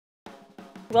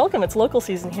Welcome, it's local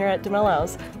season here at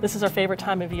DiMillo's. This is our favorite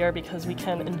time of year because we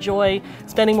can enjoy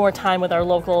spending more time with our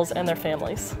locals and their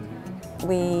families.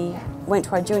 We went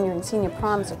to our junior and senior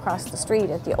proms across the street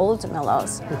at the old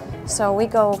DiMillo's. So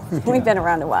we've been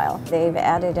around a while. They've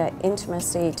added an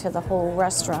intimacy to the whole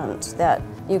restaurant that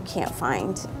you can't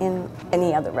find in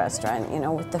any other restaurant, you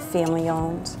know, with the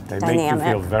family-owned dynamic. They make you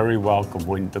feel very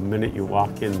welcome the minute you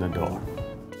walk in the door.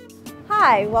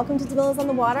 Hi, welcome to DiMillo's on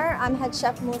the Water. I'm head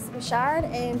chef Melissa Bouchard,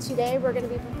 and today we're going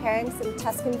to be preparing some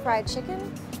Tuscan fried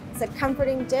chicken. It's a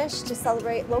comforting dish to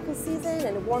celebrate local season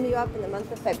and to warm you up in the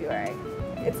month of February.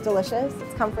 It's delicious,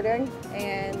 it's comforting,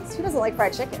 and who doesn't like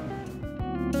fried chicken?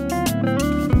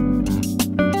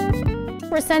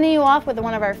 We're sending you off with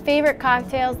one of our favorite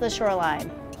cocktails, the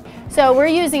Shoreline. So we're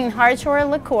using Hardshore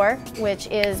liqueur, which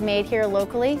is made here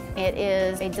locally. It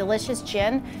is a delicious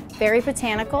gin, very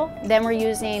botanical. Then we're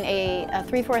using a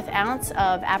 3/4 ounce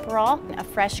of Aperol, a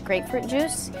fresh grapefruit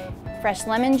juice, fresh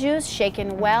lemon juice,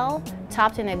 shaken well,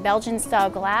 topped in a Belgian-style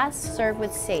glass, served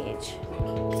with sage.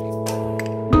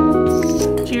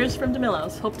 Cheers from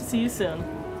DiMillo's. Hope to see you soon.